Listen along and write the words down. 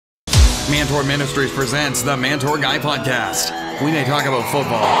Mantour Ministries presents the Mantour Guy Podcast. We may talk about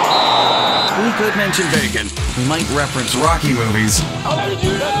football. We could mention bacon. We might reference Rocky movies.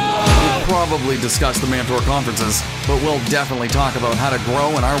 We'll probably discuss the Mantour conferences, but we'll definitely talk about how to grow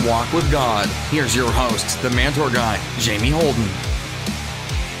in our walk with God. Here's your host, the Mantour Guy, Jamie Holden.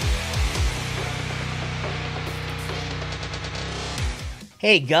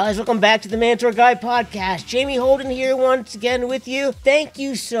 Hey guys, welcome back to the Mantour Guy Podcast. Jamie Holden here once again with you. Thank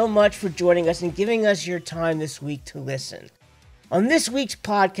you so much for joining us and giving us your time this week to listen. On this week's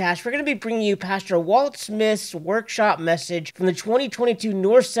podcast, we're going to be bringing you Pastor Walt Smith's workshop message from the 2022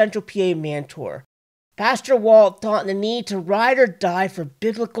 Northcentral Pa Mantour. Pastor Walt taught the need to ride or die for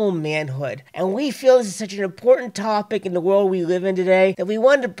biblical manhood, and we feel this is such an important topic in the world we live in today that we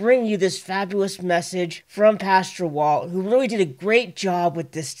wanted to bring you this fabulous message from Pastor Walt, who really did a great job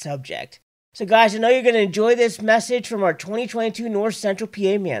with this subject. So guys, I know you're going to enjoy this message from our 2022 Northcentral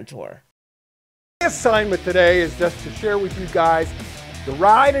Pa Mantour. My assignment today is just to share with you guys the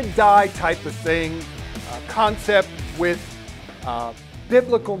ride and die type of thing, concept with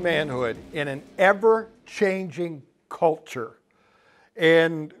biblical manhood in an ever-changing culture.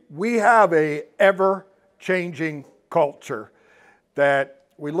 And we have a ever-changing culture that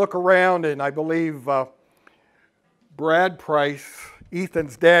we look around, and I believe Brad Price,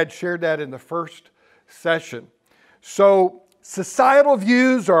 Ethan's dad, shared that in the first session. So societal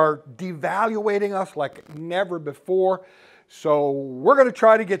views are devaluating us like never before. So we're going to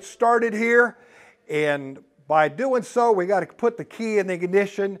try to get started here, and by doing so, we got to put the key in the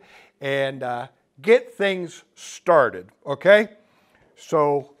ignition and get things started, okay?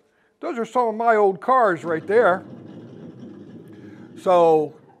 So those are some of my old cars right there.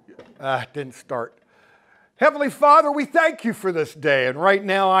 So, it didn't start. Heavenly Father, we thank you for this day. And right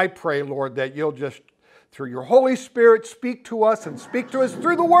now I pray, Lord, that you'll just, through your Holy Spirit, speak to us and speak to us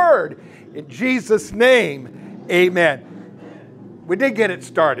through the Word. In Jesus' name, amen. We did get it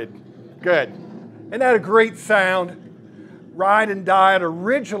started. Good. Isn't that a great sound? Ride and die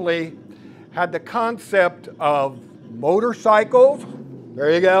originally had the concept of motorcycles. There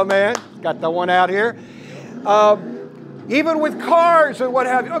you go, man. Got that one out here. Even with cars and what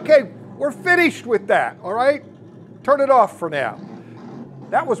have you. Okay, we're finished with that, all right? Turn it off for now.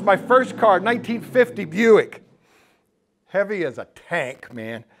 That was my first car, 1950 Buick. Heavy as a tank,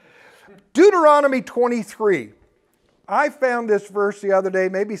 man. Deuteronomy 23. I found this verse the other day.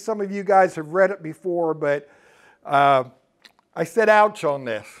 Maybe some of you guys have read it before, but I said ouch on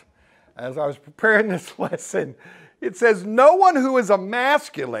this as I was preparing this lesson. It says, no one who is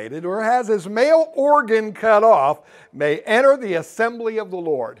emasculated or has his male organ cut off may enter the assembly of the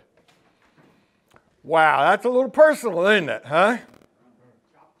Lord. Wow, that's a little personal, isn't it, huh?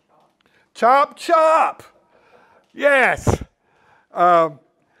 Chop, chop. Yes.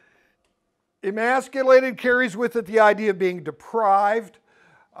 Emasculated carries with it the idea of being deprived.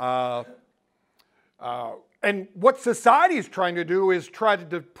 And what society is trying to do is try to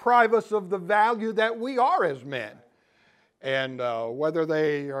deprive us of the value that we are as men. And whether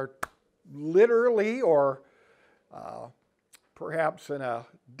they are literally or perhaps in a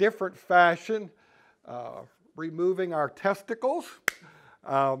different fashion, removing our testicles,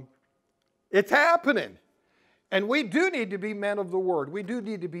 it's happening. And we do need to be men of the Word. We do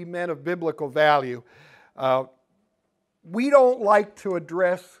need to be men of biblical value. We don't like to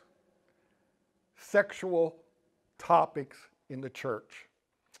address sexual topics in the church.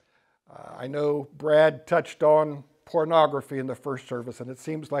 I know Brad touched on pornography in the first service, and it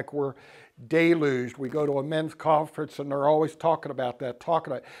seems like we're deluged. We go to a men's conference, and they're always talking about that,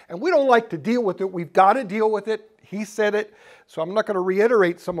 and we don't like to deal with it. We've got to deal with it. He said it, so I'm not going to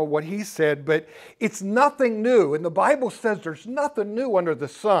reiterate some of what he said, but it's nothing new. And the Bible says there's nothing new under the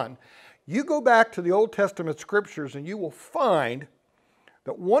sun. You go back to the Old Testament scriptures and you will find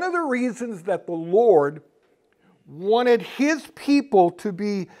that one of the reasons that the Lord wanted his people to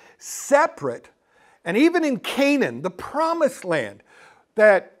be separate, and even in Canaan, the promised land,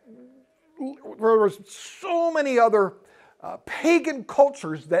 that there was so many other pagan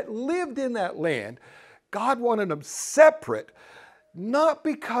cultures that lived in that land, God wanted them separate, not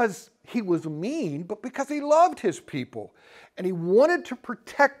because he was mean, but because he loved his people. And he wanted to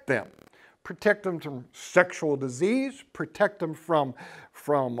protect them from sexual disease, protect them from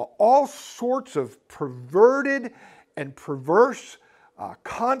all sorts of perverted and perverse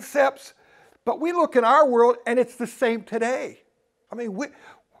concepts. But we look in our world and it's the same today. I mean,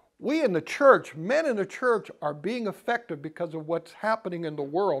 we in the church, men in the church, are being affected because of what's happening in the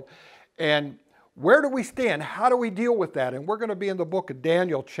world. And where do we stand? How do we deal with that? And we're going to be in the book of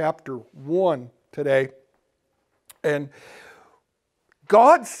Daniel chapter 1 today. And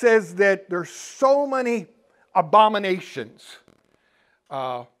God says that there's so many abominations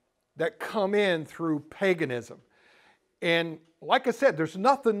that come in through paganism. And like I said, there's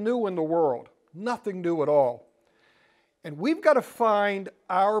nothing new in the world, nothing new at all. And we've got to find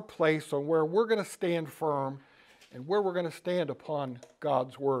our place on where we're going to stand firm and where we're going to stand upon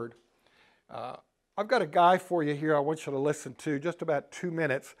God's Word. I've got a guy for you here I want you to listen to, just about 2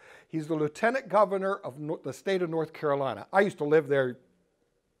 minutes. He's the Lieutenant Governor of the state of North Carolina. I used to live there,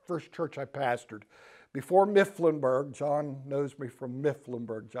 first church I pastored. Before Mifflinburg, John knows me from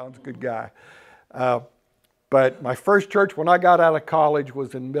Mifflinburg. John's a good guy. But my first church when I got out of college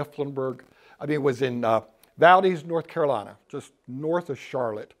was in Mifflinburg. Was in Valdez, North Carolina, just north of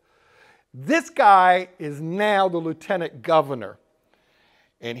Charlotte. This guy is now the Lieutenant Governor.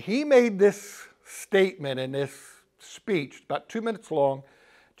 And he made this statement in this speech, about 2 minutes long,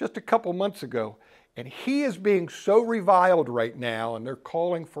 just a couple months ago. And he is being so reviled right now, and they're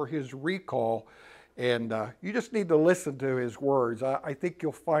calling for his recall. And you just need to listen to his words. I think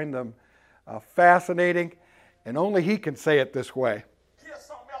you'll find them fascinating, and only he can say it this way. Here's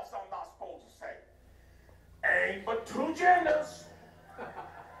something else I'm not supposed to say. Ain't but two genders.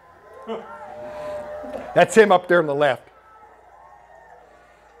 That's him up there on the left.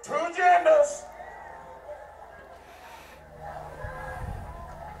 Two genders.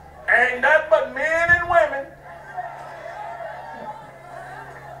 Ain't nothing but men and women.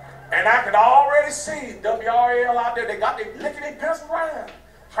 And I can already see WRL out there. They got their lickety pencils around,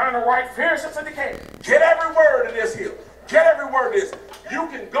 trying to write fierce as they can. Get every word in this here. Get every word in this. You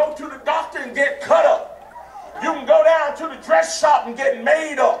can go to the doctor and get cut up. You can go down to the dress shop and get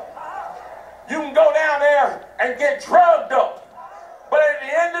made up. You can go down there and get drugged up. But at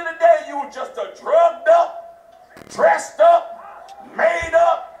the end of the day, you were just a drugged up, dressed up, made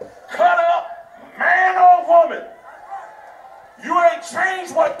up, cut up, man or woman. You ain't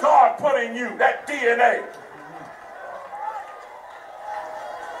changed what God put in you, that DNA.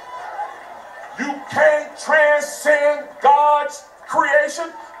 You can't transcend God's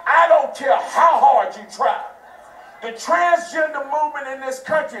creation. I don't care how hard you try. The transgender movement in this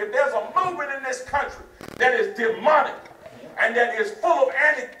country, if there's a movement in this country that is demonic and that is full of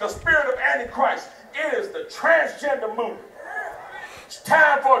the spirit of Antichrist, it is the transgender movement. It's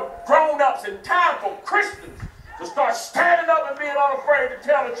time for grown-ups and time for Christians to start standing up and being unafraid to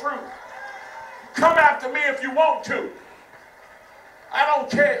tell the truth. Come after me if you want to. I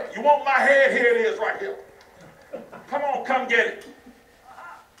don't care. You want my head? Here it is right here. Come on, come get it.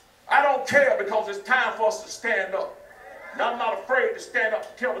 I don't care because it's time for us to stand up. And I'm not afraid to stand up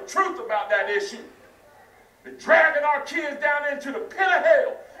and tell the truth about that issue. They're dragging our kids down into the pit of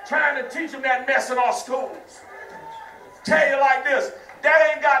hell, trying to teach them that mess in our schools. Tell you like this,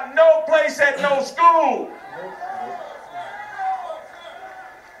 that ain't got no place at no school.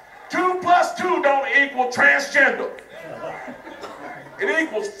 2 plus 2 don't equal transgender. It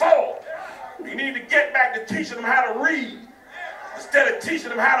equals 4. You need to get back to teaching them how to read instead of teaching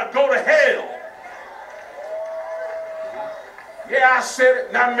them how to go to hell. Yeah, I said it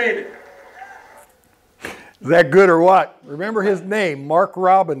and I mean it. Is that good or what? Remember his name, Mark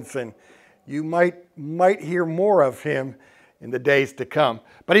Robinson. You might hear more of him in the days to come.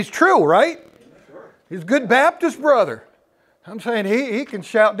 But he's true, right? Sure. He's a good Baptist brother. I'm saying he can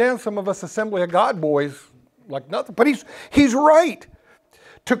shout down some of us Assembly of God boys like nothing. But he's right.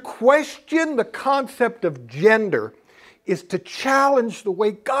 To question the concept of gender is to challenge the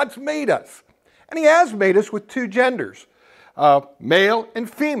way God's made us. And he has made us with 2 genders, male and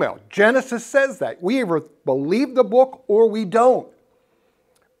female. Genesis says that. We either believe the book or we don't.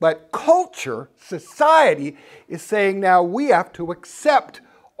 But culture, society, is saying now we have to accept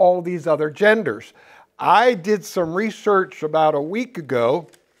all these other genders. I did some research about a week ago,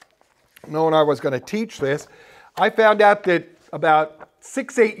 knowing I was going to teach this. I found out that about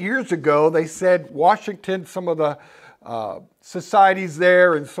 6-8 years ago, they said Washington, some of the societies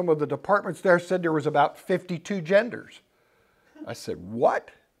there and some of the departments there said there was about 52 genders. I said,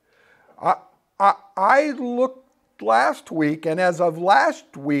 what? I looked last week, and as of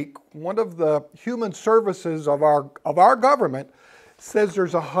last week, one of the human services of our government says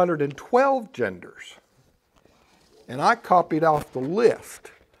there's 112 genders. And I copied off the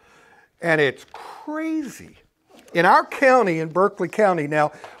list. And it's crazy. In our county, in Berkeley County,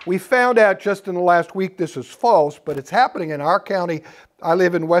 now, we found out just in the last week this is false, but it's happening in our county. I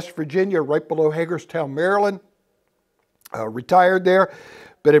live in West Virginia, right below Hagerstown, Maryland. Retired there.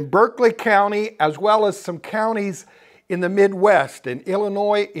 But in Berkeley County, as well as some counties in the Midwest, in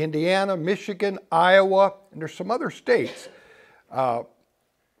Illinois, Indiana, Michigan, Iowa, and there's some other states. I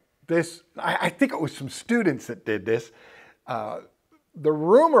think it was some students that did this. the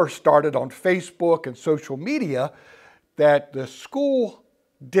rumor started on Facebook and social media that the school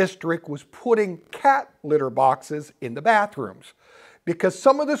district was putting cat litter boxes in the bathrooms because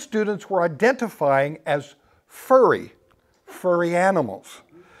some of the students were identifying as furry animals.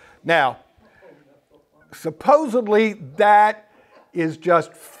 Now, supposedly that is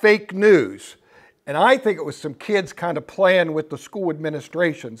just fake news. And I think it was some kids kind of playing with the school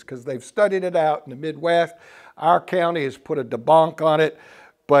administrations because they've studied it out in the Midwest. Our county has put a debunk on it.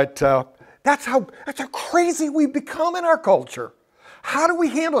 But that's how crazy we've become in our culture. How do we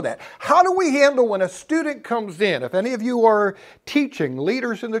handle that? How do we handle when a student comes in? If any of you are teaching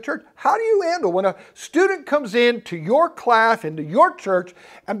leaders in the church, how do you handle when a student comes into your class, into your church,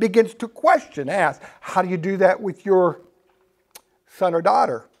 and begins to question, ask? How do you do that with your son or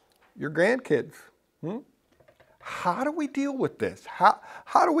daughter, your grandkids? How do we deal with this?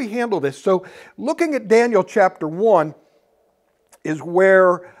 How do we handle this? So looking at Daniel chapter 1 is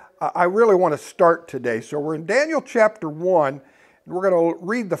where I really want to start today. So we're in Daniel chapter 1. We're going to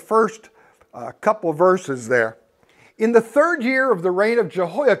read the first couple of verses there. In the 3rd year of the reign of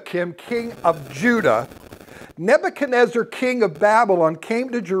Jehoiakim, king of Judah, Nebuchadnezzar, king of Babylon,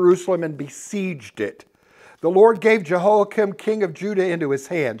 came to Jerusalem and besieged it. The Lord gave Jehoiakim, king of Judah, into his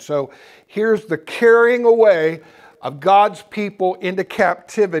hand. So here's the carrying away of God's people into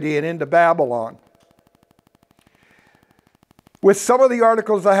captivity and into Babylon. With some of the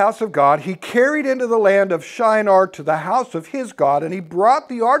articles of the house of God, he carried into the land of Shinar to the house of his God, and he brought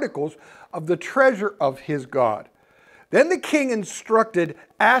the articles of the treasure of his God. Then the king instructed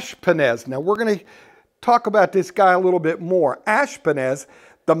Ashpenaz. Now we're going to talk about this guy a little bit more. Ashpenaz,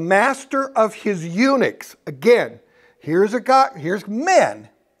 the master of his eunuchs. Again, here's a guy, here's men.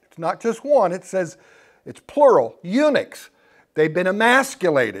 It's not just one, it says it's plural, eunuchs. They've been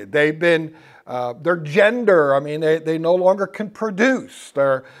emasculated. They've been their gender, I mean, they no longer can produce.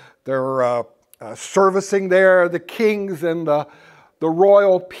 They're servicing there the kings and the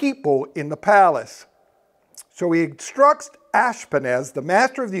royal people in the palace. So he instructs Ashpenaz, the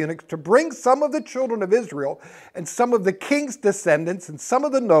master of the eunuchs, to bring some of the children of Israel and some of the king's descendants and some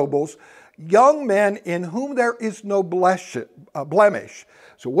of the nobles, young men in whom there is no blemish.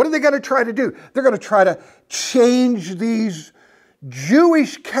 So what are they going to try to do? They're going to try to change these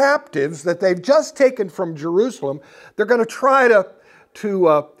Jewish captives that they've just taken from Jerusalem. They're going to try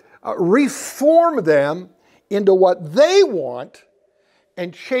to reform them into what they want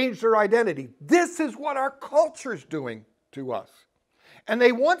and change their identity. This is what our culture is doing to us. And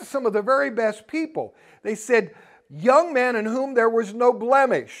they want some of the very best people. They said, young men in whom there was no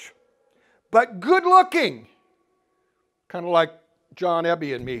blemish, but good looking. Kind of like John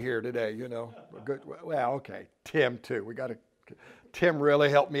Ebby and me here today, you know. Good, well, okay, Tim too. Tim really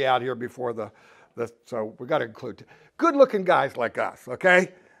helped me out here before so we got to include good looking guys like us,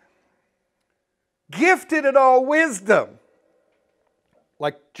 okay? Gifted in all wisdom.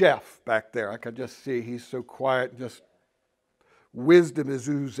 Like Jeff back there. I could just see he's so quiet, just wisdom is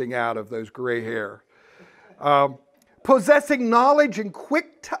oozing out of those gray hair. Possessing knowledge and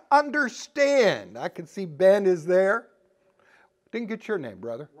quick to understand. I can see Ben is there. Didn't get your name,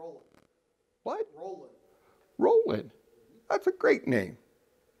 brother. Roland. What? Roland. Roland. That's a great name.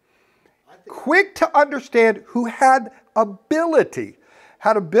 Quick to understand, who had ability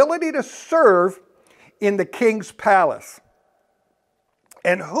to serve in the king's palace,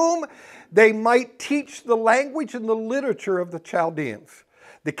 and whom they might teach the language and the literature of the Chaldeans.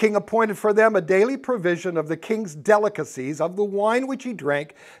 The king appointed for them a daily provision of the king's delicacies, of the wine which he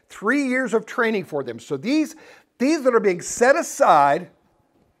drank, 3 years of training for them. So these that are being set aside,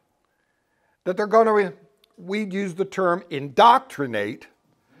 that they're going to, we'd use the term indoctrinate,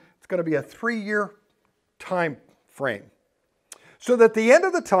 it's going to be a 3-year time frame. So that at the end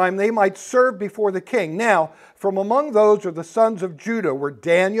of the time they might serve before the king. Now, from among those are the sons of Judah were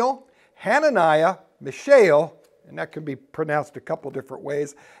Daniel, Hananiah, Mishael, and that can be pronounced a couple different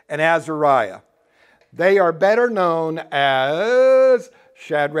ways, and Azariah. They are better known as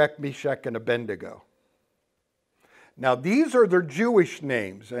Shadrach, Meshach, and Abednego. Now, these are their Jewish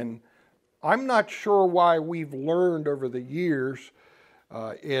names, and I'm not sure why we've learned over the years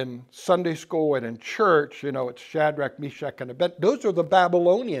in Sunday school and in church, you know, it's Shadrach, Meshach, and Abednego. Those are the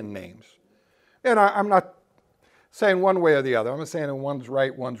Babylonian names. And I'm not saying one way or the other. I'm not saying one's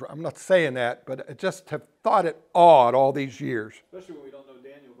right, one's wrong. I'm not saying that, but I just have thought it odd all these years. Especially when we don't know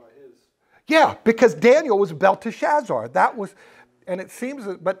Daniel by his. Yeah, because Daniel was Belteshazzar. That was, and it seems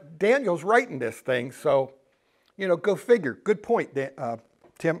that, but Daniel's writing this thing, so, you know, go figure. Good point,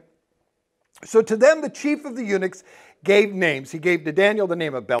 Tim. So to them, the chief of the eunuchs gave names. He gave to Daniel the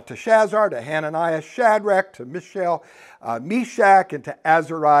name of Belteshazzar, to Hananiah Shadrach, to Mishael Meshach, and to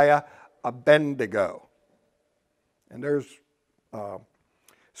Azariah Abednego. And there's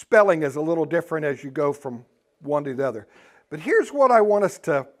spelling is a little different as you go from one to the other. But here's what I want us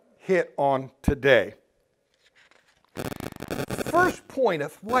to hit on today. The first point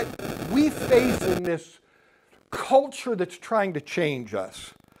of what we face in this culture that's trying to change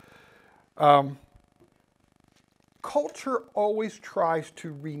us. Culture always tries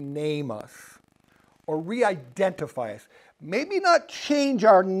to rename us or re-identify us. Maybe not change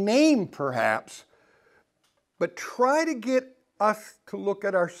our name perhaps, but try to get us to look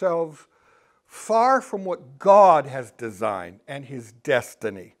at ourselves far from what God has designed and His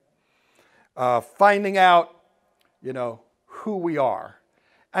destiny. Finding out, who we are.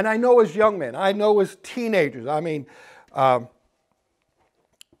 And I know as young men, I know as teenagers,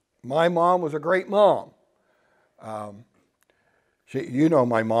 my mom was a great mom. My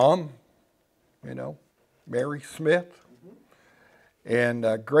mom, Mary Smith. And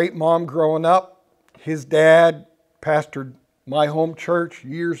a great mom growing up. His dad pastored my home church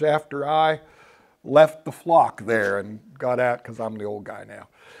years after I left the flock there and got out because I'm the old guy now.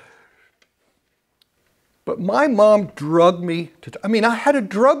 But my mom drugged me to, I had a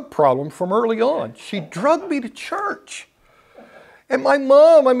drug problem from early on. She drugged me to church. And my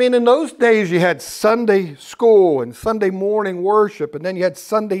mom, in those days you had Sunday school and Sunday morning worship, and then you had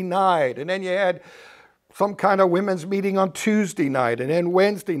Sunday night, and then you had some kind of women's meeting on Tuesday night, and then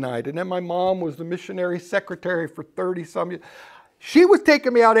Wednesday night, and then my mom was the missionary secretary for 30-some years. She was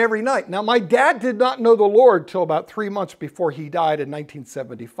taking me out every night. Now, my dad did not know the Lord till about 3 months before he died in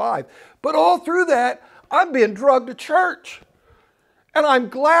 1975. But all through that, I'm being drugged to church. And I'm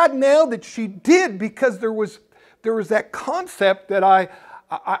glad now that she did, because there was that concept that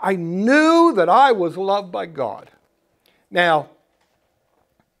I knew that I was loved by God. Now,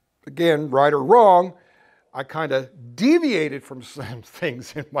 again, right or wrong, I kind of deviated from some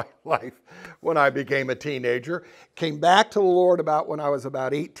things in my life when I became a teenager. Came back to the Lord when I was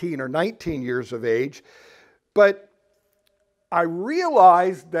about 18 or 19 years of age. But I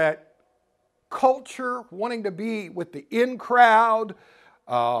realized that culture, wanting to be with the in crowd,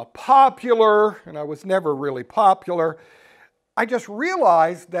 popular, and I was never really popular, I just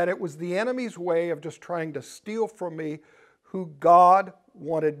realized that it was the enemy's way of just trying to steal from me who God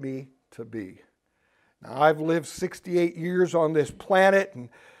wanted me to be. Now, I've lived 68 years on this planet, and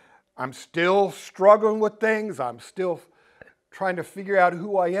I'm still struggling with things. I'm still trying to figure out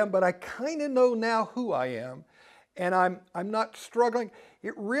who I am, but I kind of know now who I am, and I'm not struggling.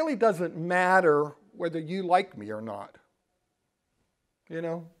 It really doesn't matter whether you like me or not,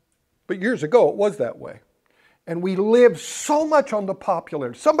 But years ago, it was that way. And we live so much on the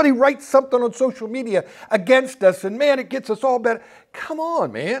popular. Somebody writes something on social media against us, and man, it gets us all better. Come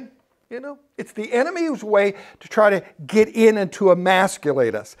on, man. It's the enemy's way to try to get in and to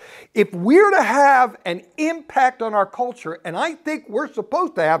emasculate us. If we're to have an impact on our culture, and I think we're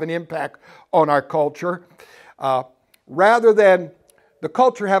supposed to have an impact on our culture, rather than the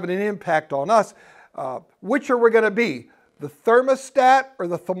culture having an impact on us, which are we going to be? The thermostat or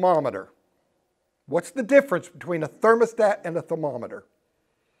the thermometer? What's the difference between a thermostat and a thermometer?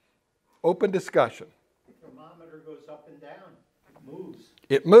 Open discussion. The thermometer goes up and down. It moves.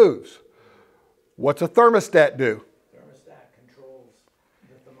 It moves. What's a thermostat do? Thermostat controls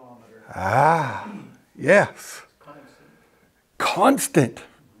the thermometer. Ah, yes. Constant.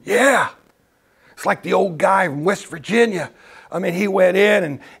 Yeah. It's like the old guy from West Virginia. He went in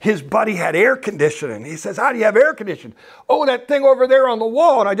and his buddy had air conditioning. He says, how do you have air conditioning? Oh, that thing over there on the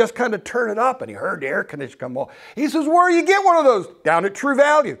wall. And I just kind of turn it up, and he heard the air conditioner come on. He says, where do you get one of those? Down at True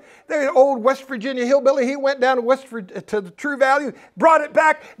Value. The old West Virginia hillbilly, he went down to the True Value, brought it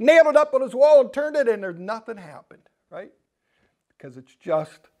back, nailed it up on his wall and turned it, and there's nothing happened, right? Because it's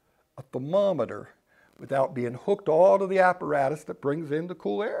just a thermometer without being hooked all to the apparatus that brings in the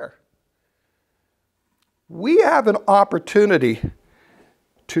cool air. We have an opportunity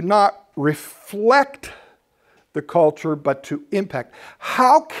to not reflect the culture, but to impact.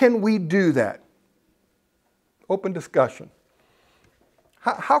 How can we do that? Open discussion.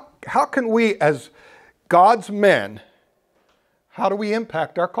 How can we, as God's men, how do we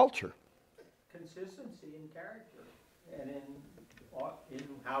impact our culture? Consistency in character and in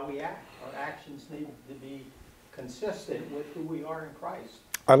how we act. Our actions need to be consistent with who we are in Christ.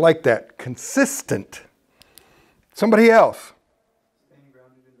 I like that. Consistent. Somebody else. Staying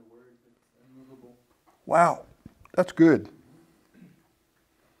grounded in the Word, that's unmovable. Wow, that's good.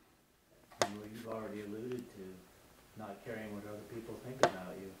 You've already alluded to not caring what other people think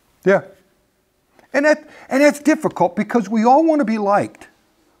about you. Yeah. And that's difficult because we all want to be liked.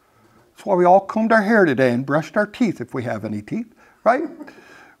 That's why we all combed our hair today and brushed our teeth if we have any teeth, right?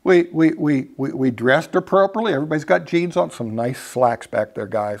 We dressed appropriately. Everybody's got jeans on. Some nice slacks back there,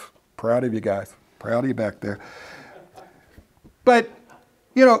 guys. Proud of you guys. Proud of you back there. But,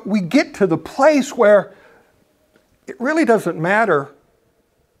 you know, we get to the place where it really doesn't matter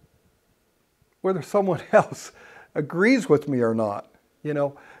whether someone else agrees with me or not. You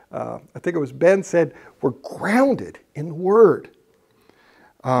know, I think it was Ben said, we're grounded in the Word.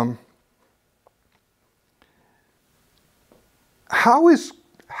 How is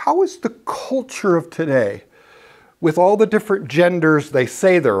the culture of today, with all the different genders they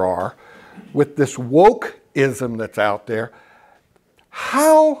say there are, with this wokeism that's out there,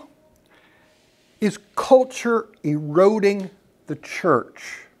 how is culture eroding the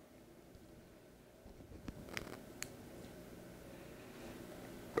church?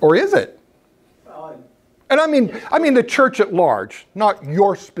 Or is it? And I mean the church at large, not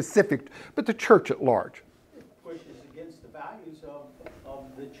your specific, but the church at large. It pushes against the values of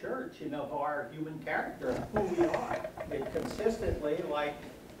the church and of our human character, of who we are. It consistently, like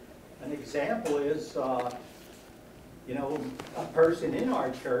an example is, you know, a person in our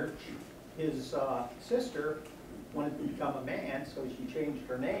church, his sister wanted to become a man, so she changed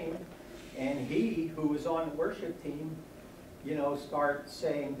her name, and he, who was on the worship team, you know, start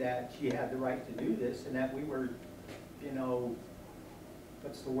saying that she had the right to do this and that we were, you know,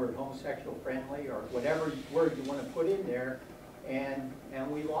 what's the word, homosexual friendly or whatever word you want to put in there, and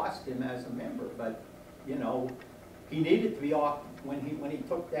we lost him as a member. But, you know, he needed to be off when he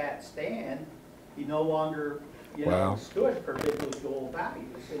took that stand. He no longer, you know, stood for biblical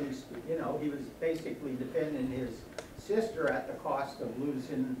values, and he's, you know, he was basically defending his sister at the cost of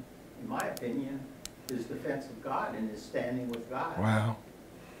losing, in my opinion, his defense of God and his standing with God. Wow.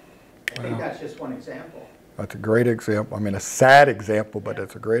 I think that's just one example. That's a great example. I mean, a sad example, but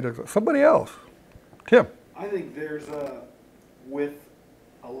it's a great example. Somebody else. Tim. I think there's with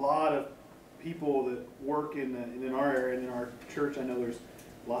a lot of people that work in our area and in our church, I know there's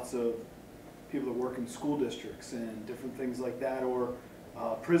lots of people that work in school districts and different things like that, or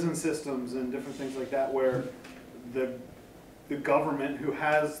prison systems and different things like that, where the government, who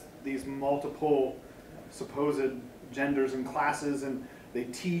has these multiple supposed genders and classes, and they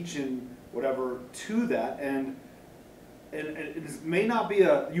teach and whatever to that, and it may not be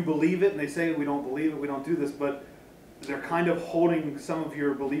you believe it and they say we don't believe it, we don't do this, but they're kind of holding some of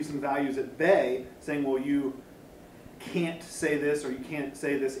your beliefs and values at bay, saying, well, you can't say this or you can't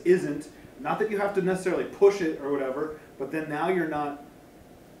say this isn't. Not that you have to necessarily push it or whatever, but then now you're not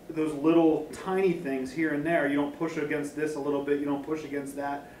those little tiny things here and there. You don't push against this a little bit, you don't push against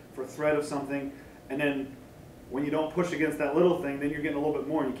that for threat of something, and then when you don't push against that little thing, then you're getting a little bit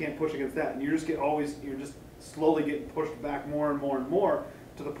more, and you can't push against that, and you're just slowly getting pushed back more and more and more,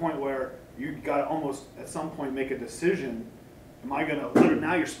 to the point where you got to almost at some point make a decision. Am I going to,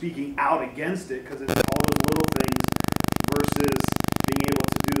 now you're speaking out against it because it's all those little things versus being able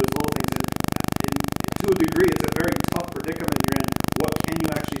to do those little things. And to a degree, it's a very tough predicament you're in. What can you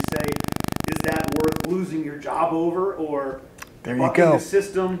actually say? Is that worth losing your job over, or there you go. The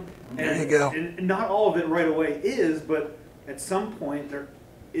system? There you go. And not all of it right away is, but at some point there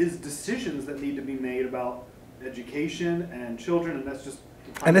is decisions that need to be made about education and children, and that's just.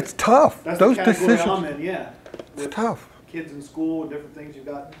 And it's tough. That's those the category decisions. I'm in, yeah. It's tough. Kids in school and different things you've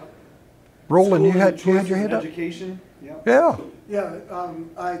got. Roland, you had your choices hand in up? education. Yeah. Yeah,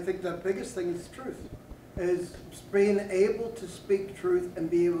 I think the biggest thing is truth, is being able to speak truth and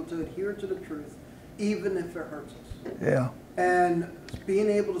be able to adhere to the truth, even if it hurts us. Yeah. And being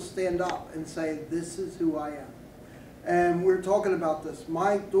able to stand up and say, this is who I am. And we're talking about this.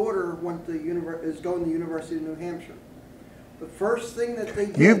 My daughter is going to the University of New Hampshire. The first thing that they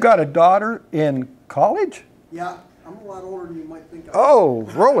did... You've got a daughter in college? Yeah, I'm a lot older than you might think. Oh,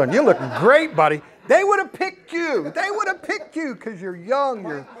 Roland, you're looking great, buddy. They would have picked you. They would have picked you because you're young.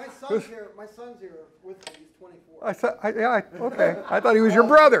 My son's here with me. He's 24. Okay. I thought he was your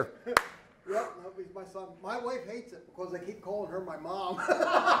brother. Yep, no, he's my son. My wife hates it because I keep calling her my mom.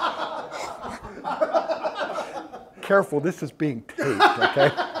 Careful, this is being taped,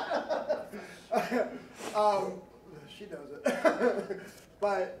 okay? She knows it.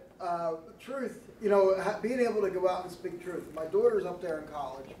 But truth, you know, being able to go out and speak truth. My daughter's up there in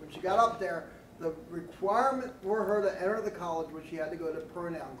college. When she got up there, the requirement for her to enter the college was she had to go to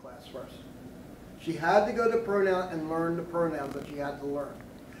pronoun class first. She had to go to pronoun and learn the pronouns that she had to learn.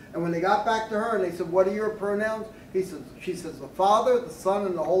 And when they got back to her and they said, what are your pronouns? She says, the Father, the Son,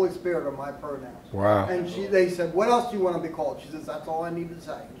 and the Holy Spirit are my pronouns. Wow. And they said, what else do you want to be called? She says, that's all I need to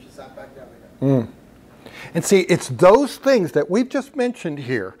say. And she sat back down again. And see, it's those things that we've just mentioned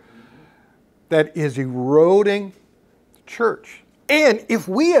here that is eroding the church. And if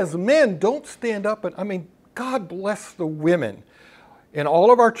we as men don't stand up, and I mean, God bless the women in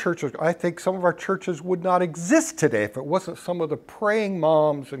all of our churches. I think some of our churches would not exist today if it wasn't some of the praying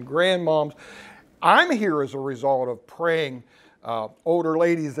moms and grandmoms. I'm here as a result of praying older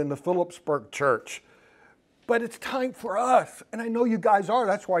ladies in the Phillipsburg church. But it's time for us, and I know you guys are,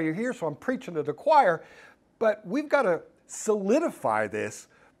 that's why you're here, so I'm preaching to the choir, but we've got to solidify this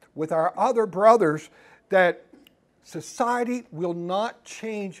with our other brothers that society will not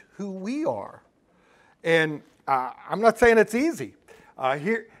change who we are. And I'm not saying it's easy.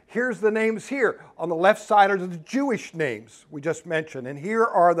 Here's the names here. On the left side are the Jewish names we just mentioned, and here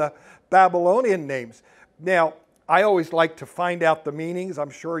are the Babylonian names. Now, I always like to find out the meanings. I'm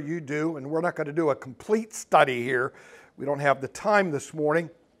sure you do, and we're not going to do a complete study here. We don't have the time this morning.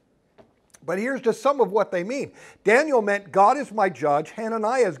 But here's just some of what they mean. Daniel meant God is my judge.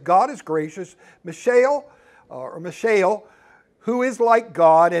 Hananiah is God is gracious. Mishael, who is like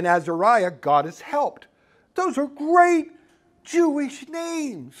God, and Azariah, God is helped. Those are great Jewish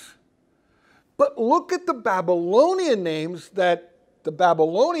names. But look at the Babylonian names that the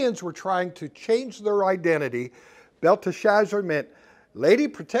Babylonians were trying to change their identity. Belteshazzar meant, lady,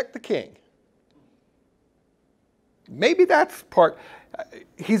 protect the king. Maybe that's part.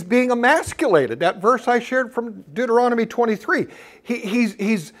 He's being emasculated. That verse I shared from Deuteronomy 23.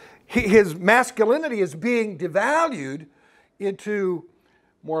 His masculinity is being devalued into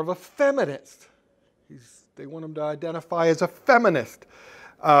more of a feminist. They want him to identify as a feminist.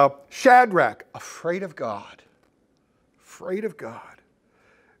 Shadrach, afraid of God. Afraid of God.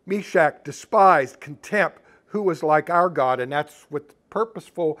 Meshach, despised, contempt, who was like our God, and that's with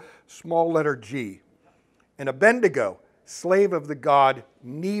purposeful small letter G. And Abednego, slave of the god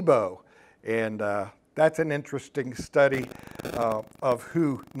Nebo. And that's an interesting study of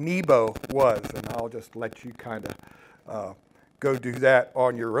who Nebo was. And I'll just let you kind of go do that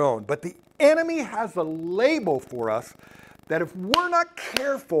on your own. But the enemy has a label for us that if we're not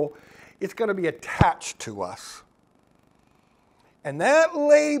careful, it's going to be attached to us. And that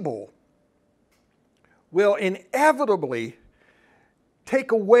label will inevitably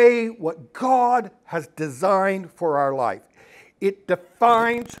take away what God has designed for our life. It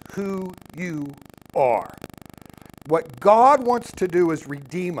defines who you are. What God wants to do is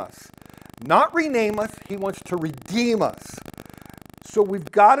redeem us. Not rename us, He wants to redeem us. So we've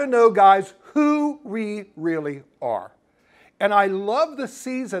got to know, guys, who we really are. And I love the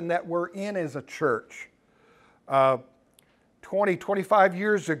season that we're in as a church. 25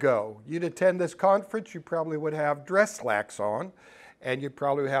 years ago, you'd attend this conference, you probably would have dress slacks on, and you'd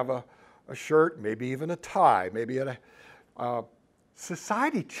probably have a shirt, maybe even a tie, maybe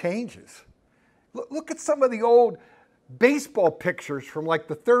society changes. Look at some of the old baseball pictures from like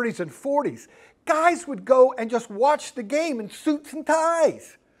the 30s and 40s. Guys would go and just watch the game in suits and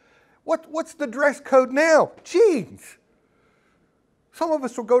ties. What's the dress code now? Jeans. Some of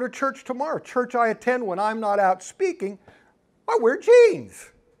us will go to church tomorrow. Church I attend when I'm not out speaking, I wear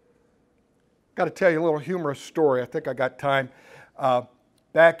jeans. Got to tell you a little humorous story. I think I got time.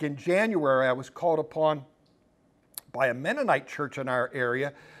 Back in January, I was called upon by a Mennonite church in our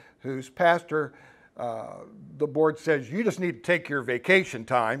area whose pastor, the board says, you just need to take your vacation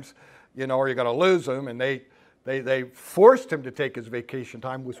times, or you're going to lose them. And they forced him to take his vacation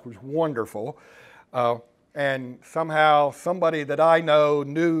time, which was wonderful. And somehow somebody that I know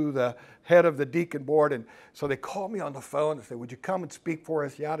knew the head of the deacon board, and so they called me on the phone and said, would you come and speak for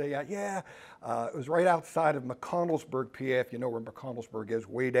us, yada, yada. Yeah, it was right outside of McConnellsburg, PA, if you know where McConnellsburg is,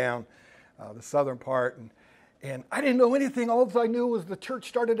 way down the southern part, and I didn't know anything. All I knew was the church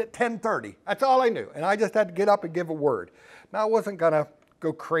started at 10:30. That's all I knew, and I just had to get up and give a word. Now, I wasn't going to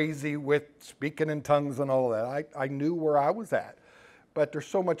go crazy with speaking in tongues and all that. I knew where I was at, but there's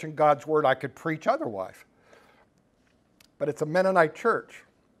so much in God's Word I could preach otherwise. But it's a Mennonite church.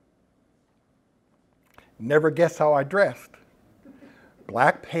 Never guess how I dressed.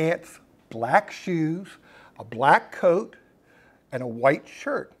 Black pants, black shoes, a black coat, and a white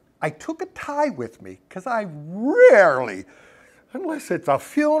shirt. I took a tie with me because I rarely, unless it's a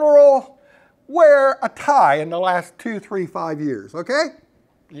funeral, wear a tie in the last 2, 3, 5 years, okay?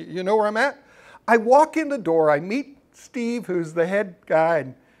 You know where I'm at? I walk in the door, I meet Steve, who's the head guy,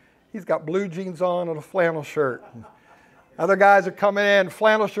 and he's got blue jeans on and a flannel shirt. Other guys are coming in,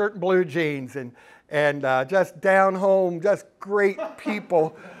 flannel shirt and blue jeans, and just down home, just great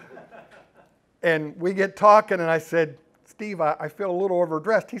people. And we get talking, and I said, Steve, I feel a little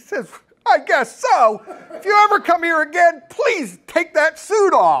overdressed. He says, I guess so. If you ever come here again, please take that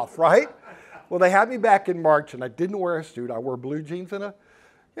suit off, right? Well, they had me back in March, and I didn't wear a suit. I wore blue jeans and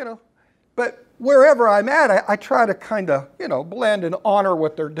but wherever I'm at, I try to kind of, blend and honor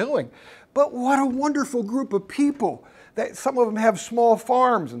what they're doing. But what a wonderful group of people. Some of them have small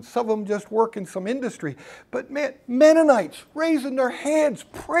farms, and some of them just work in some industry. But man, Mennonites raising their hands,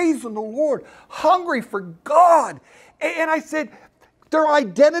 praising the Lord, hungry for God. And I said, their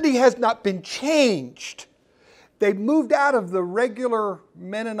identity has not been changed. They moved out of the regular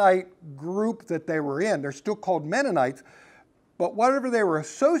Mennonite group that they were in. They're still called Mennonites, but whatever they were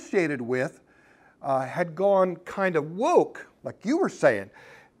associated with had gone kind of woke, like you were saying,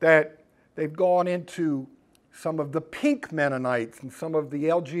 that they've gone into some of the pink Mennonites and some of the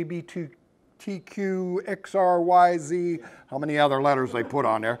LGBTQ, XRYZ, how many other letters they put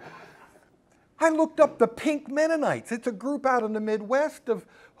on there. I looked up the pink Mennonites. It's a group out in the Midwest of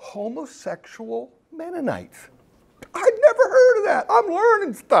homosexual Mennonites. I'd never heard of that. I'm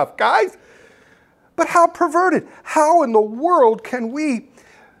learning stuff, guys. But how perverted. How in the world can we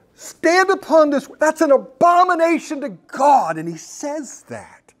stand upon this? That's an abomination to God, and he says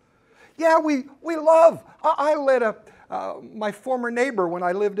that. Yeah, we love. I led my former neighbor when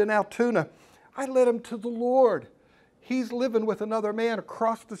I lived in Altoona. I led him to the Lord. He's living with another man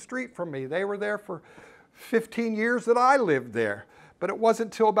across the street from me. They were there for 15 years that I lived there. But it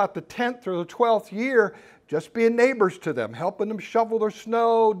wasn't until about the 10th or the 12th year, just being neighbors to them, helping them shovel their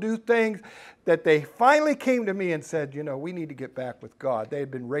snow, do things, that they finally came to me and said, we need to get back with God. They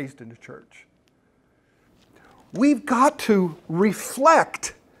had been raised in the church. We've got to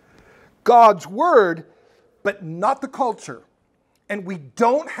reflect God's word, but not the culture. And we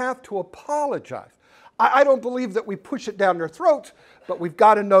don't have to apologize. I don't believe that we push it down their throats, but we've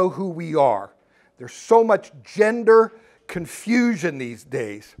got to know who we are. There's so much gender confusion these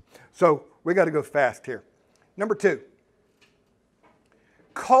days. So we got to go fast here. Number 2,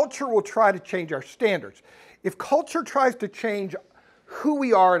 culture will try to change our standards. If culture tries to change who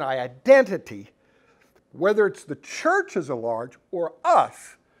we are and our identity, whether it's the church as a large or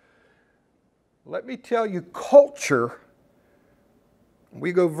us, let me tell you, culture,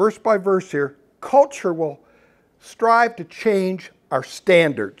 we go verse by verse here, culture will strive to change our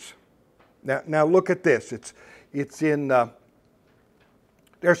standards. Now look at this. It's in,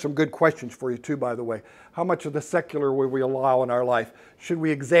 there's some good questions for you too, by the way. How much of the secular will we allow in our life? Should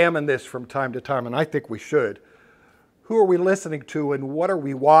we examine this from time to time? And I think we should. Who are we listening to and what are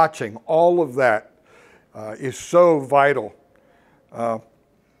we watching? All of that is so vital.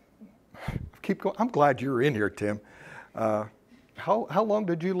 Keep going. I'm glad you're in here, Tim. How long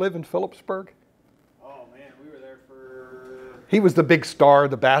did you live in Phillipsburg? Oh man, we were there for... He was the big star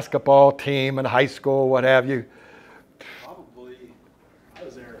of the basketball team in high school, what have you. Probably, I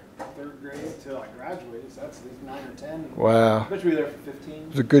was there 3rd grade until I graduated, so that's at least 9 or 10. Wow. I bet we were there for 15. It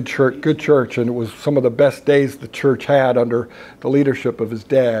was a good church, and it was some of the best days the church had under the leadership of his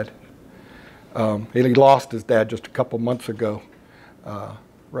dad. He lost his dad just a couple months ago.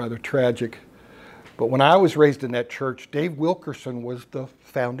 Rather tragic. But when I was raised in that church, Dave Wilkerson was the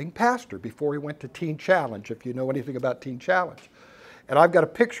founding pastor before he went to Teen Challenge, if you know anything about Teen Challenge. And I've got a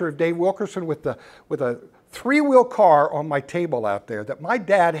picture of Dave Wilkerson with a 3-wheel car on my table out there that my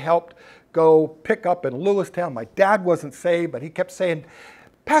dad helped go pick up in Lewistown. My dad wasn't saved, but he kept saying,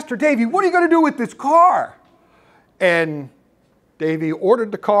 Pastor Davey, what are you going to do with this car? And Davey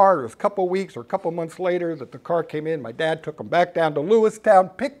ordered the car. It was a couple weeks or a couple months later that the car came in. My dad took him back down to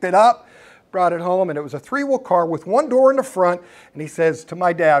Lewistown, picked it up, brought it home, and it was a 3-wheel car with 1 door in the front. And he says to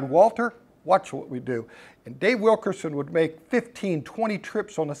my dad, Walter, watch what we do. And Dave Wilkerson would make 15, 20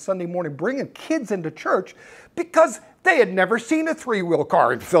 trips on a Sunday morning, bringing kids into church because they had never seen a 3-wheel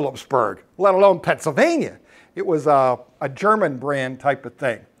car in Phillipsburg, let alone Pennsylvania. It was a German brand type of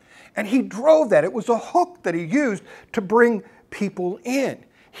thing. And he drove that. It was a hook that he used to bring people in.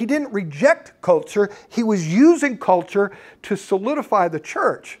 He didn't reject culture. He was using culture to solidify the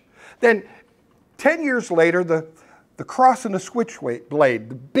church. Then 10 years later, the Cross and the Switchblade,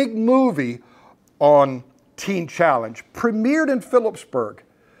 the big movie on Teen Challenge, premiered in Phillipsburg.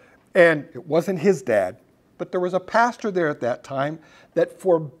 And it wasn't his dad, but there was a pastor there at that time that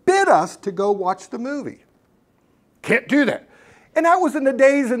forbid us to go watch the movie. Can't do that. And that was in the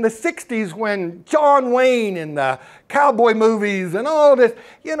days in the 60s when John Wayne and the cowboy movies and all this,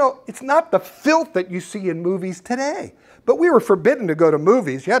 it's not the filth that you see in movies today. But we were forbidden to go to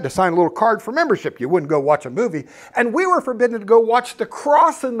movies. You had to sign a little card for membership. You wouldn't go watch a movie. And we were forbidden to go watch The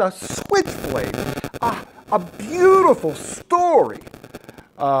Cross and the Switchblade. A beautiful story.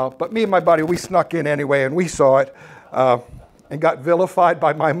 But me and my buddy, we snuck in anyway, and we saw it and got vilified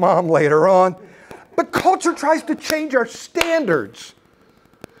by my mom later on. But culture tries to change our standards.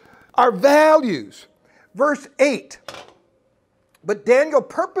 Our values. Verse 8. But Daniel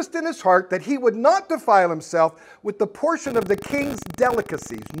purposed in his heart that he would not defile himself with the portion of the king's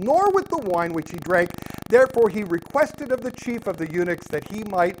delicacies, nor with the wine which he drank. Therefore he requested of the chief of the eunuchs that he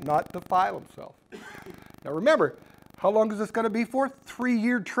might not defile himself. Now remember, how long is this going to be for?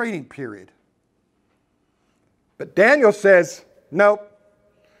 3-year training period. But Daniel says, no,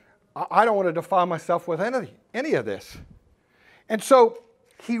 I don't want to defile myself with any of this. And so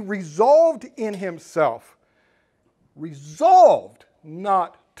he resolved in himself, resolved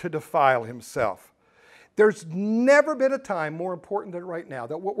not to defile himself. There's never been a time more important than right now,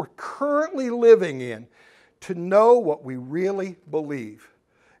 that what we're currently living in, to know what we really believe.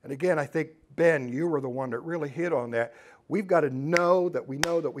 And again, I think, Ben, you were the one that really hit on that. We've got to know that we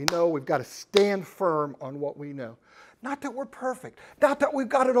know that we know. We've got to stand firm on what we know. Not that we're perfect. Not that we've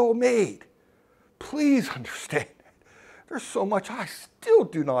got it all made. Please understand. There's so much I still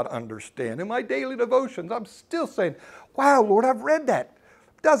do not understand. In my daily devotions, I'm still saying, wow, Lord, I've read that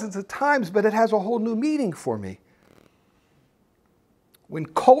dozens of times, but it has a whole new meaning for me. When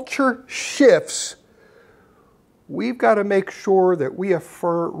culture shifts, we've got to make sure that we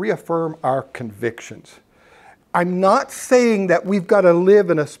reaffirm our convictions. I'm not saying that we've got to live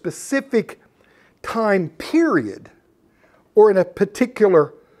in a specific time period or in a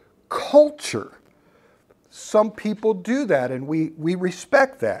particular culture. Some people do that, and we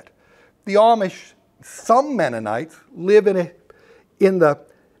respect that. The Amish, some Mennonites, live in the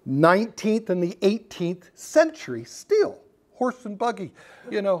 19th and the 18th century still. Horse and buggy,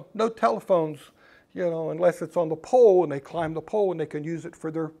 no telephones, unless it's on the pole, and they climb the pole and they can use it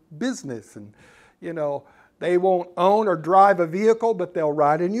for their business. And, they won't own or drive a vehicle, but they'll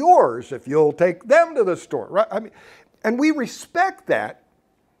ride in yours if you'll take them to the store, right? I mean, and we respect that,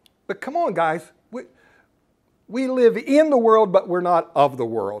 but come on, guys. We live in the world, but we're not of the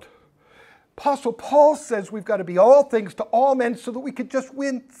world. Apostle Paul says we've got to be all things to all men so that we could just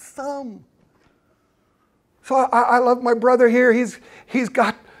win some. So I love my brother here. He's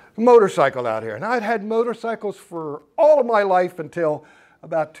got a motorcycle out here. And I'd had motorcycles for all of my life until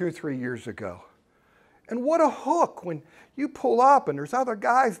about 2 or 3 years ago. And what a hook when you pull up and there's other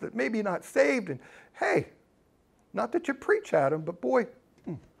guys that maybe not saved. And hey, not that you preach at them, but boy,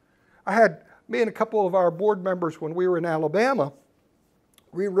 me and a couple of our board members when we were in Alabama,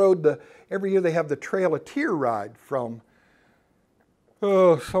 we rode every year they have the Trail of Tear ride from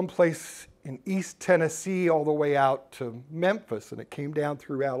someplace in East Tennessee all the way out to Memphis, and it came down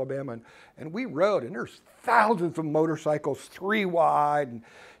through Alabama, and we rode, and there's thousands of motorcycles 3 wide,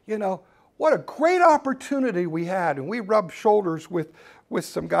 and what a great opportunity we had, and we rubbed shoulders with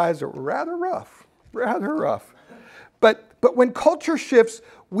some guys that were rather rough. But when culture shifts,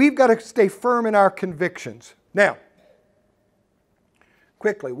 we've got to stay firm in our convictions. Now,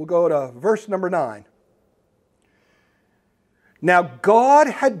 quickly, we'll go to verse number 9. Now God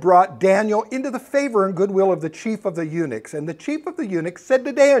had brought Daniel into the favor and goodwill of the chief of the eunuchs. And the chief of the eunuchs said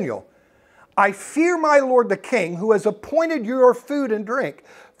to Daniel, I fear my lord the king, who has appointed your food and drink.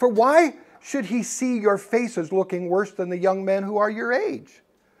 For why should he see your faces looking worse than the young men who are your age?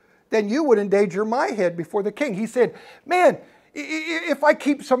 Then you would endanger my head before the king. He said, man, if I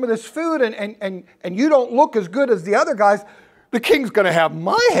keep some of this food and you don't look as good as the other guys, the king's going to have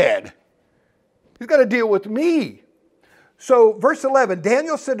my head. He's got to deal with me. So verse 11,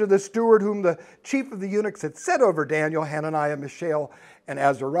 Daniel said to the steward whom the chief of the eunuchs had set over Daniel, Hananiah, Mishael, and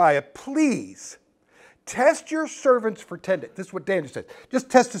Azariah, please test your servants for 10 days. This is what Daniel said. Just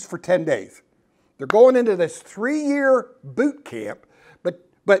test us for 10 days. They're going into this 3-year boot camp,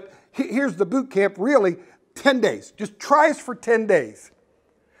 but here's the boot camp, really, 10 days. Just try us for 10 days.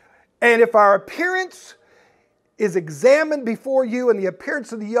 And if our appearance is examined before you and the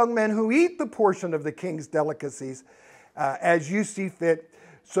appearance of the young men who eat the portion of the king's delicacies, as you see fit,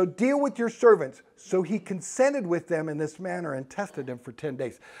 so deal with your servants. So he consented with them in this manner and tested them for 10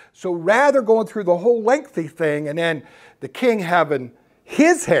 days. So rather going through the whole lengthy thing and then the king having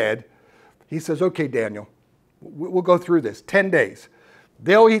his head, he says, okay, Daniel, we'll go through this, 10 days.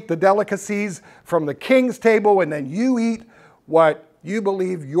 They'll eat the delicacies from the king's table, and then you eat what you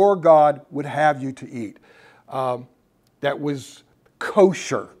believe your God would have you to eat. That was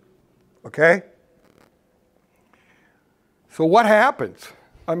kosher, okay? So what happens?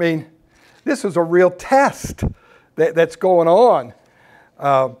 I mean, this is a real test that's going on.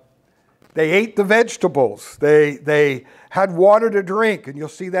 They ate the vegetables. They had water to drink, and you'll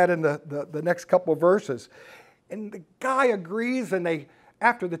see that in the next couple of verses. And the guy agrees, and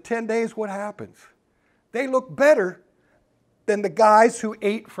after the 10 days, what happens? They look better than the guys who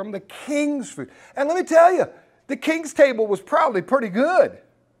ate from the king's food. And let me tell you, the king's table was probably pretty good.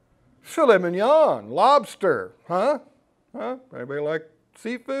 Filet mignon, lobster, huh? Anybody like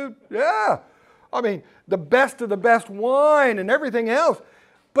seafood? Yeah. I mean, the best of the best wine and everything else.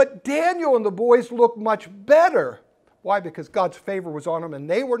 But Daniel and the boys looked much better. Why? Because God's favor was on them, and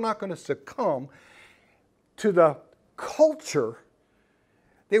they were not going to succumb to the culture.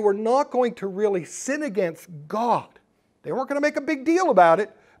 They were not going to really sin against God. They weren't going to make a big deal about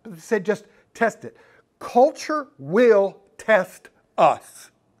it, but they said just test it. Culture will test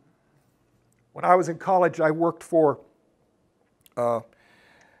us. When I was in college, I worked for a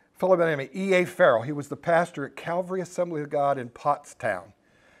fellow by the name of E.A. Farrell. He was the pastor at Calvary Assembly of God in Pottstown.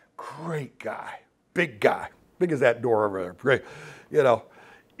 Great guy, big as that door over there. Great,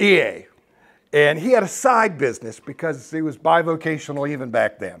 E.A. And he had a side business because he was bivocational even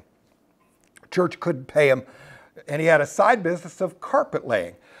back then. Church couldn't pay him, and he had a side business of carpet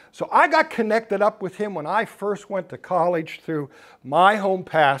laying. So I got connected up with him when I first went to college through my home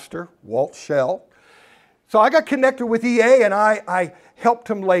pastor, Walt Smith. So I got connected with EA, and I helped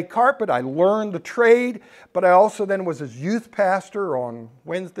him lay carpet. I learned the trade, but I also then was his youth pastor on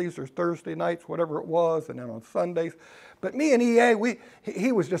Wednesdays or Thursday nights, whatever it was, and then on Sundays. But me and EA,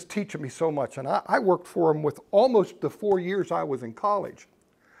 he was just teaching me so much, and I worked for him with almost the 4 years I was in college.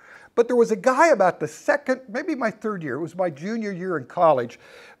 But there was a guy about the second, maybe my third year, it was my junior year in college,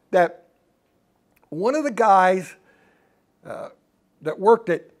 that one of the guys that worked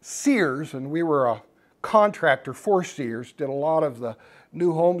at Sears, and we were a contractor for Sears, did a lot of the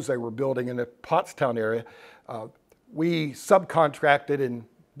new homes they were building in the Pottstown area. We subcontracted and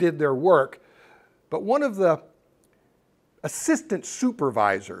did their work. But one of the assistant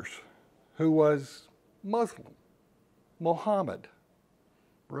supervisors, who was Muslim, Muhammad,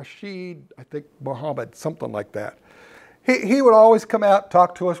 Rashid, I think Muhammad, something like that. He would always come out,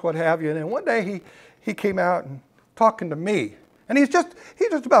 talk to us, what have you. And then one day he came out and talking to me. And he's just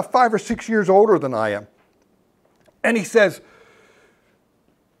about 5 or 6 years older than I am. And he says,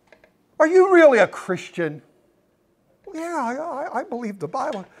 "Are you really a Christian?" "Yeah, I believe the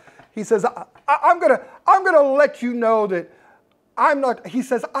Bible." He says, I'm gonna let you know that I'm not, he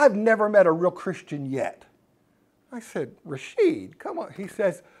says, "I've never met a real Christian yet." I said, "Rashid, come on." He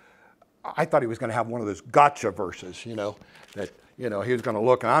says, I thought he was going to have one of those gotcha verses, that, he was going to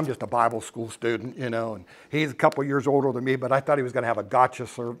look, and I'm just a Bible school student, and he's a couple years older than me, but I thought he was going to have a gotcha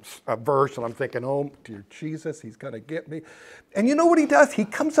verse, and I'm thinking, oh, dear Jesus, he's going to get me. And you know what he does? He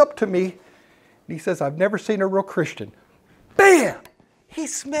comes up to me, and he says, "I've never seen a real Christian." Bam! He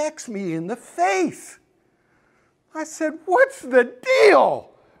smacks me in the face. I said, "What's the deal,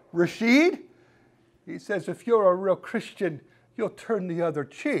 Rashid?" He says, "If you're a real Christian, you'll turn the other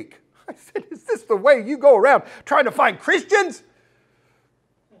cheek." I said, "Is this the way you go around trying to find Christians?"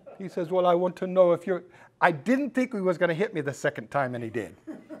 He says, "Well, I want to know if you're..." I didn't think he was going to hit me the second time, and he did.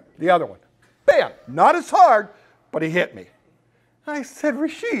 The other one. Bam! Not as hard, but he hit me. I said,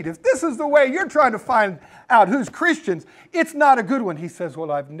 "Rashid, if this is the way you're trying to find out who's Christians, it's not a good one." He says,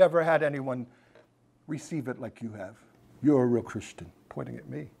 "Well, I've never had anyone receive it like you have. You're a real Christian," pointing at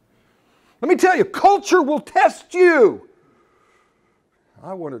me. Let me tell you, culture will test you.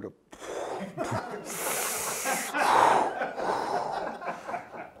 I wanted to...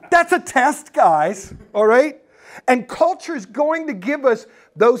 That's a test, guys, all right? And culture is going to give us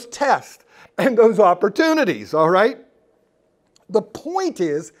those tests and those opportunities, all right? The point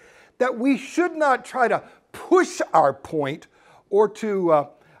is that we should not try to push our point or to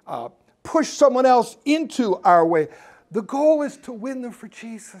push someone else into our way. The goal is to win them for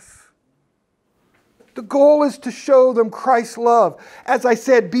Jesus. The goal is to show them Christ's love. As I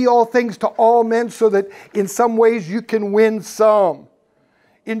said, be all things to all men so that in some ways you can win some.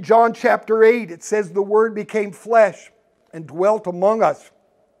 In John chapter 8, it says the Word became flesh and dwelt among us.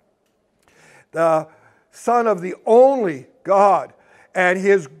 The Son of the only God,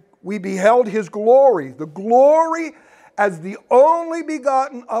 and we beheld His glory, the glory as the only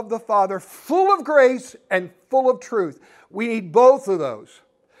begotten of the Father, full of grace and full of truth. We need both of those.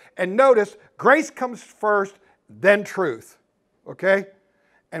 And notice, grace comes first, then truth. Okay?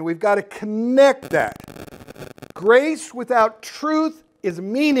 And we've got to connect that. Grace without truth is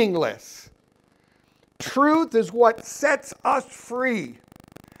meaningless. Truth is what sets us free.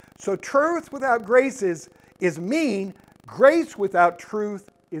 So truth without grace is mean. Grace without truth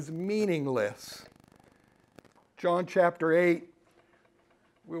is meaningless. John chapter 8,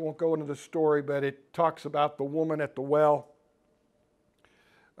 we won't go into the story, but it talks about the woman at the well.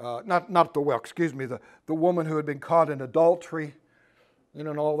 Not the well, excuse me, the woman who had been caught in adultery. And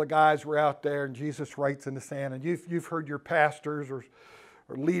all the guys were out there, and Jesus writes in the sand. And you've heard your pastors or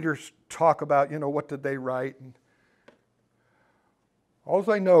leaders talk about, what did they write. And All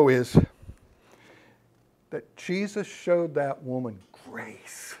I know is that Jesus showed that woman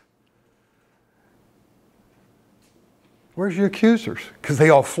grace. Where's your accusers? Because they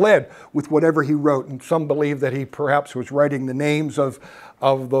all fled with whatever he wrote. And some believe that he perhaps was writing the names of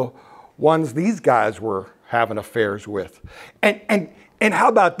the ones these guys were having affairs with. And how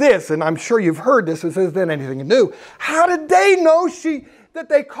about this? And I'm sure you've heard this. This isn't anything new. How did they know that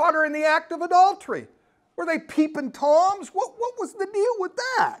they caught her in the act of adultery? Were they peeping Toms? What was the deal with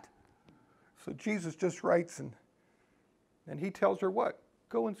that? So Jesus just writes and he tells her what?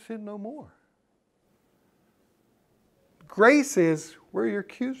 Go and sin no more. Grace is, where are your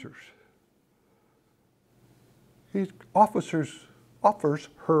accusers? He offers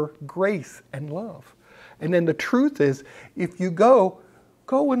her grace and love. And then the truth is, if you go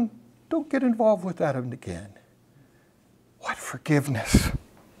and don't get involved with that again. What forgiveness.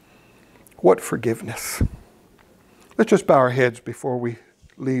 What forgiveness. Let's just bow our heads before we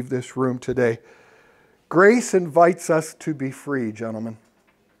leave this room today. Grace invites us to be free, gentlemen.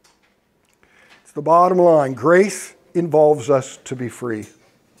 It's the bottom line. Grace involves us to be free.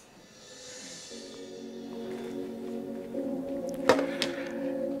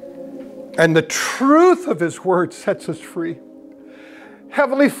 And the truth of His Word sets us free.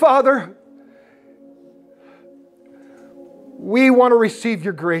 Heavenly Father, we want to receive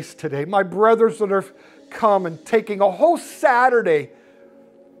your grace today. My brothers that are come and taking a whole Saturday,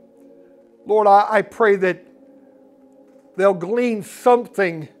 Lord, I pray that they'll glean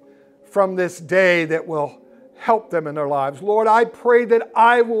something from this day that will help them in their lives. Lord, I pray that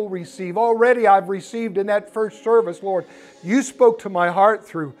I will receive. Already I've received in that first service, Lord. You spoke to my heart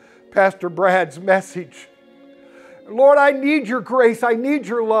through Pastor Brad's message. Lord, I need your grace. I need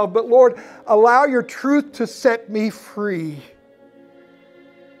your love. But Lord, allow your truth to set me free.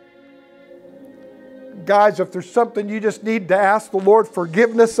 Guys, if there's something you just need to ask the Lord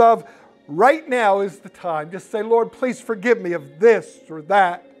forgiveness of, right now is the time. Just say, Lord, please forgive me of this or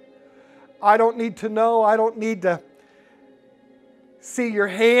that. I don't need to know. I don't need to see your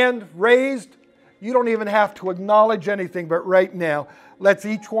hand raised. You don't even have to acknowledge anything. But right now, let's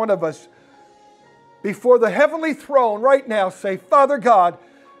each one of us, before the heavenly throne right now, say, Father God,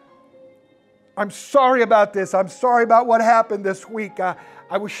 I'm sorry about this. I'm sorry about what happened this week.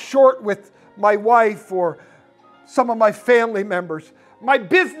 I was short with my wife or some of my family members. My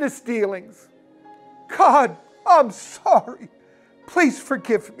business dealings. God, I'm sorry. Please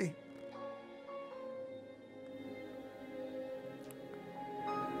forgive me.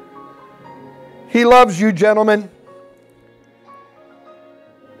 He loves you, gentlemen.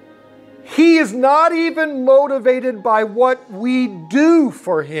 He is not even motivated by what we do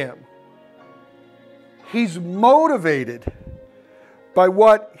for Him. He's motivated by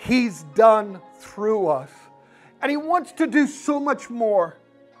what He's done through us. And He wants to do so much more.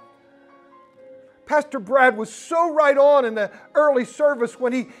 Pastor Brad was so right on in the early service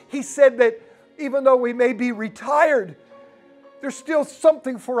when he said that even though we may be retired, there's still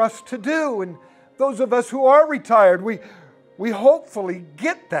something for us to do. And those of us who are retired, we hopefully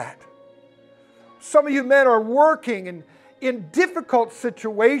get that. Some of you men are working in difficult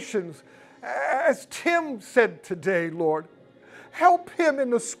situations. As Tim said today, Lord, help him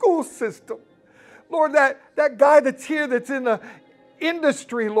in the school system. Lord, that guy that's here that's in the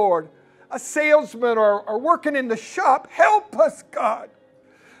industry, Lord, a salesman or working in the shop, help us, God.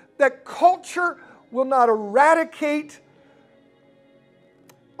 That culture will not eradicate,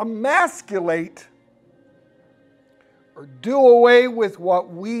 emasculate, or do away with what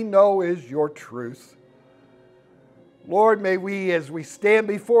we know is your truth. Lord, may we, as we stand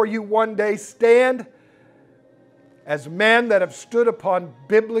before you one day, stand as men that have stood upon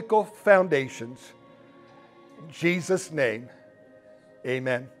biblical foundations. In Jesus' name,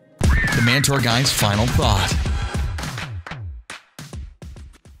 amen. The Mantour Guy's final thought.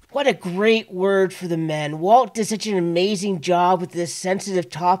 What a great word for the men. Walt did such an amazing job with this sensitive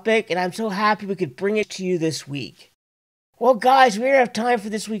topic, and I'm so happy we could bring it to you this week. Well, guys, we don't have time for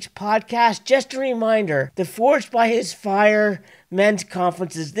this week's podcast. Just a reminder, the Forged by His Fire Men's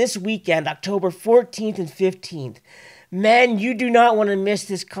Conference is this weekend, October 14th and 15th. Men, you do not want to miss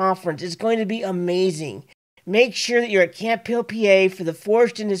this conference. It's going to be amazing. Make sure that you're at Camp Hill, PA for the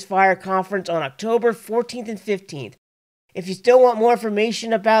Forged in His Fire Conference on October 14th and 15th. If you still want more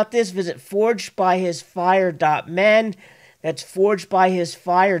information about this, visit forgedbyhisfire.men. That's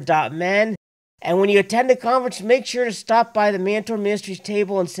forgedbyhisfire.men. And when you attend the conference, make sure to stop by the Mantour Ministries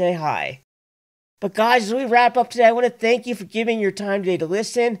table and say hi. But guys, as we wrap up today, I want to thank you for giving your time today to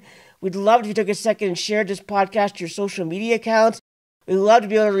listen. We'd love it if you took a second and shared this podcast to your social media accounts. We'd love to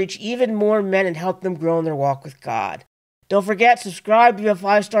be able to reach even more men and help them grow in their walk with God. Don't forget, subscribe, leave a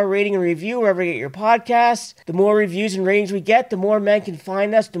 5-star rating and review wherever you get your podcasts. The more reviews and ratings we get, the more men can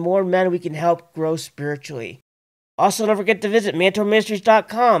find us, the more men we can help grow spiritually. Also, don't forget to visit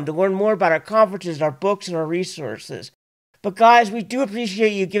mentorministries.com to learn more about our conferences, our books, and our resources. But guys, we do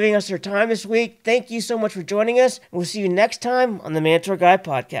appreciate you giving us your time this week. Thank you so much for joining us, and we'll see you next time on the Mantour Guy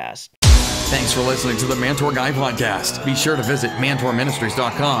Podcast. Thanks for listening to the Mantour Guy Podcast. Be sure to visit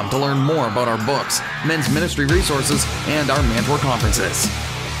mentorministries.com to learn more about our books, men's ministry resources, and our Mantour conferences.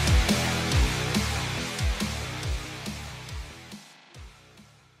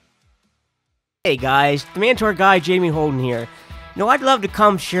 Hey guys, the Mantour Guy, Jamie Holden here. I'd love to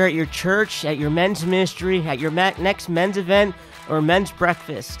come share at your church, at your men's ministry, at your next men's event, or men's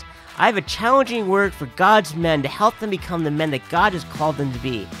breakfast. I have a challenging word for God's men to help them become the men that God has called them to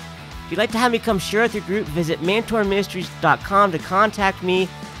be. If you'd like to have me come share with your group, visit mentorministries.com to contact me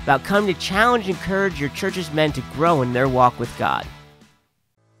about coming to challenge and encourage your church's men to grow in their walk with God.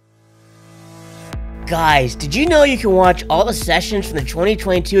 Guys, did you know you can watch all the sessions from the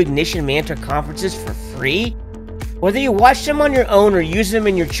 2022 Ignition Mantour Conferences for free? Whether you watch them on your own or use them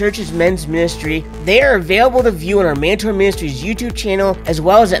in your church's men's ministry, they are available to view on our Mantour Ministries YouTube channel as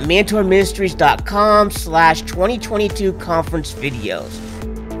well as at mentorministries.com/2022 conference videos.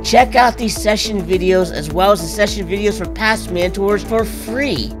 Check out these session videos as well as the session videos for past mentors for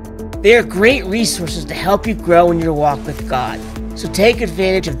free. They are great resources to help you grow in your walk with God. So take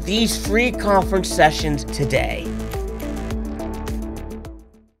advantage of these free conference sessions today.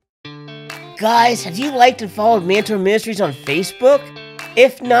 Guys, have you liked and followed Mantour Ministries on Facebook?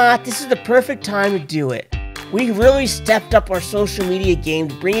 If not, this is the perfect time to do it. We really stepped up our social media game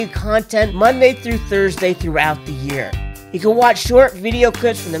to bring you content Monday through Thursday throughout the year. You can watch short video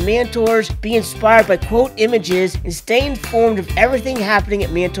clips from the Mantours, be inspired by quote images, and stay informed of everything happening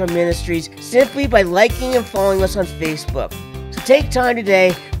at Mantour Ministries simply by liking and following us on Facebook. So take time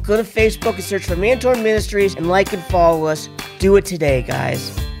today, go to Facebook and search for Mantour Ministries and like and follow us. Do it today,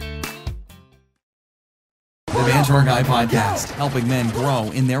 guys. The Mantour Guy Podcast, helping men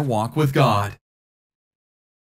grow in their walk with God.